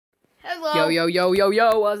Hello. Yo, yo, yo, yo,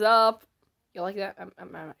 yo, what's up? You like that?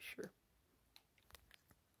 I'm not sure.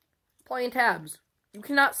 Playing tabs. You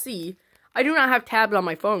cannot see. I do not have tabs on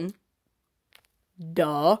my phone.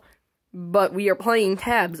 Duh. But we are playing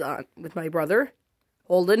tabs on with my brother,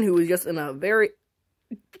 Holden, who is just in a very...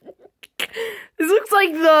 This looks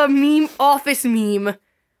like the meme, office meme.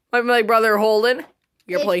 My brother, Holden.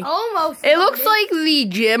 You're playing... almost... It looks like the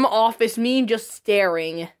gym office meme, just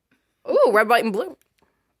staring. Ooh, red, white, and blue.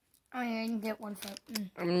 Oh, yeah, I can get one for...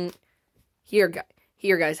 Here,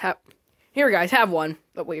 guys, have one.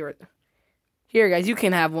 But wait, here, guys, you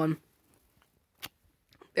can have one.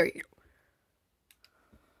 There you go.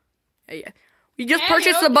 Yeah. We just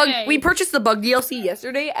purchased the bug. We purchased the bug DLC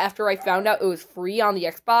yesterday after I found out it was free on the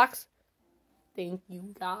Xbox. Thank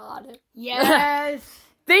you, God. Yes.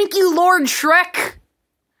 Thank you, Lord Shrek.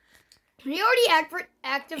 We already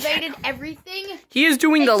activated everything. He is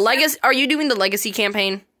doing the legacy. Are you doing the legacy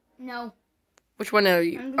campaign? No. Which one are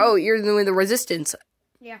you? Oh, you're doing the resistance.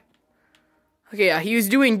 Yeah. Okay, yeah, he was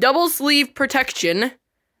doing double sleeve protection.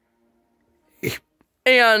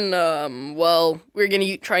 And, well, we're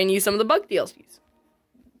gonna try and use some of the bug DLCs.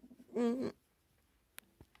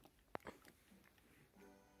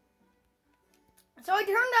 So I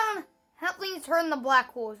turned on Halflings turn the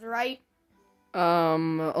black holes, right?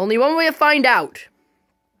 Only one way to find out.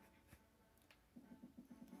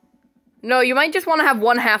 No, you might just want to have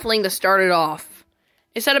one halfling to start it off.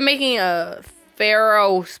 Instead of making a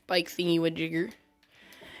pharaoh spike thingy with jigger.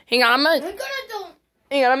 Hang on, I'm going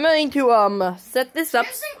to set this up.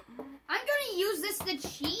 I'm gonna use this to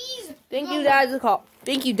cheese. Thank you,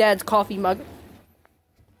 Dad's coffee mug.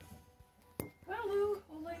 Hello,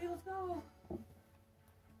 old lady, let's go.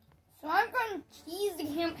 So I'm gonna cheese the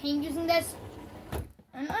campaign using this,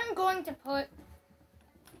 and I'm going to put.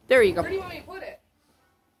 There you go. Where do you want me to put it?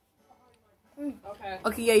 Okay.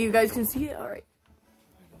 Okay, yeah, you guys can see it. All right.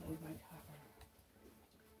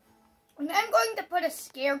 And I'm going to put a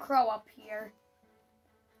scarecrow up here.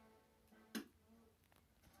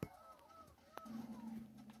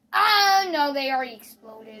 Ah, no, they already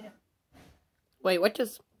exploded. Wait, what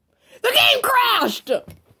just... The game crashed! The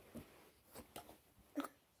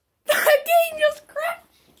game just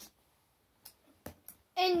crashed!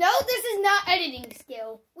 And no, this is not editing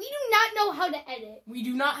skill. We do not know how to edit. We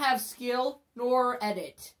do not have skill nor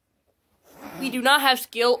edit. We do not have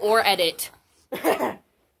skill or edit.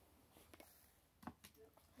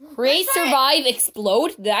 Create, survive,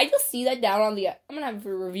 explode. Did I just see that down on the... I'm gonna have it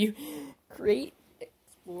for a review. Create,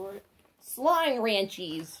 explore, slime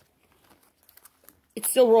ranchies. It's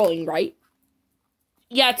still rolling, right?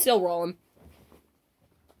 Yeah, it's still rolling.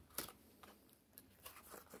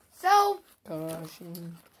 So, Gosh.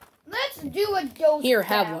 let's do a dose. Here,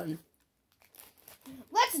 have one.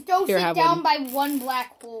 Let's dose it down by one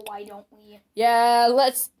black hole, why don't we? Yeah,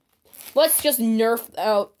 let's just nerf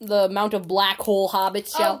out the amount of black hole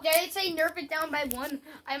hobbits, shall Oh, did I say nerf it down by one?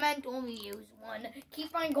 I meant only use one.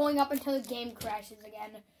 Keep on going up until the game crashes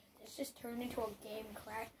again. This just turned into a game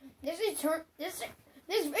crash. This video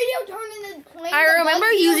turned into playing. I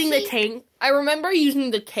remember using the tank. I remember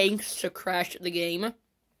using the tanks to crash the game.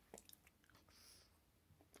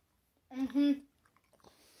 Mm-hmm.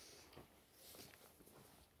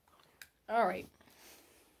 All right.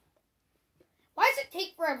 Why does it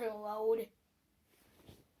take forever to load?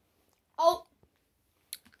 Oh.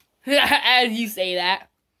 As you say that.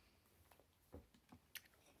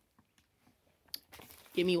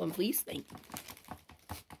 Give me one, please. Thank you.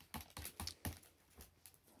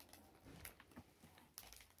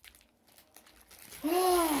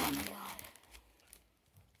 Oh my God.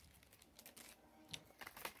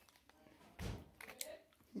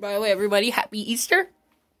 By the way, everybody, happy Easter.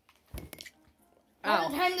 By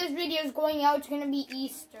the time this video is going out, it's gonna be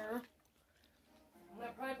Easter. I'm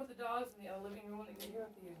gonna probably put the dogs in the living room when they get here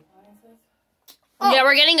with the appliances. Oh. Yeah,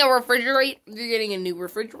 we're getting a refrigerator. You're getting a new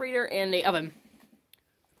refrigerator and a oven.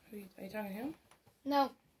 Are you talking to him?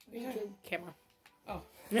 No. YouTube. Camera. Oh.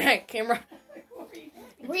 Camera.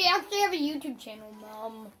 We actually have a YouTube channel,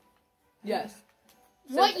 Mom. Yes.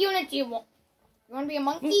 What unit do you want? You want to be a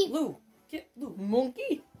monkey? Lou. Get Lou.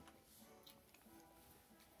 Monkey.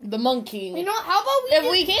 The monkey. You know, how about we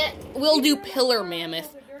If we can't, we'll do pillar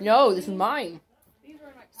mammoth. No, this is mine.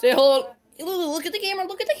 Say hello. Lulu, look at the camera.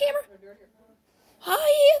 Look at the camera.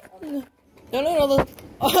 Hi. No.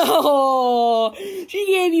 Oh, she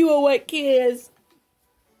gave you a wet kiss.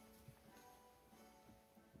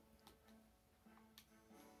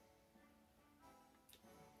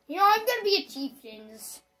 You know, I'm gonna be a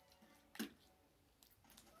chieftains.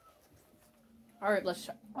 All right, let's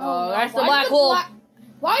try. Oh, no. That's the black hole.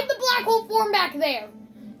 Why'd the black hole form back there?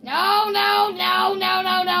 No.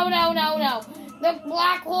 The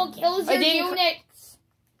black hole kills your units.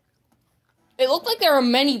 It looked like there were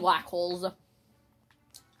many black holes.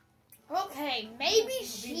 Okay, maybe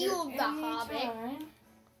shield the Hobbit.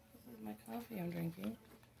 This is my coffee I'm drinking.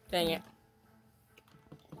 Dang it.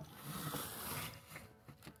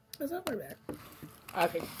 What's up with that?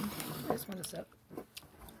 Okay. I just want to sip.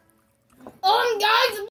 Guys,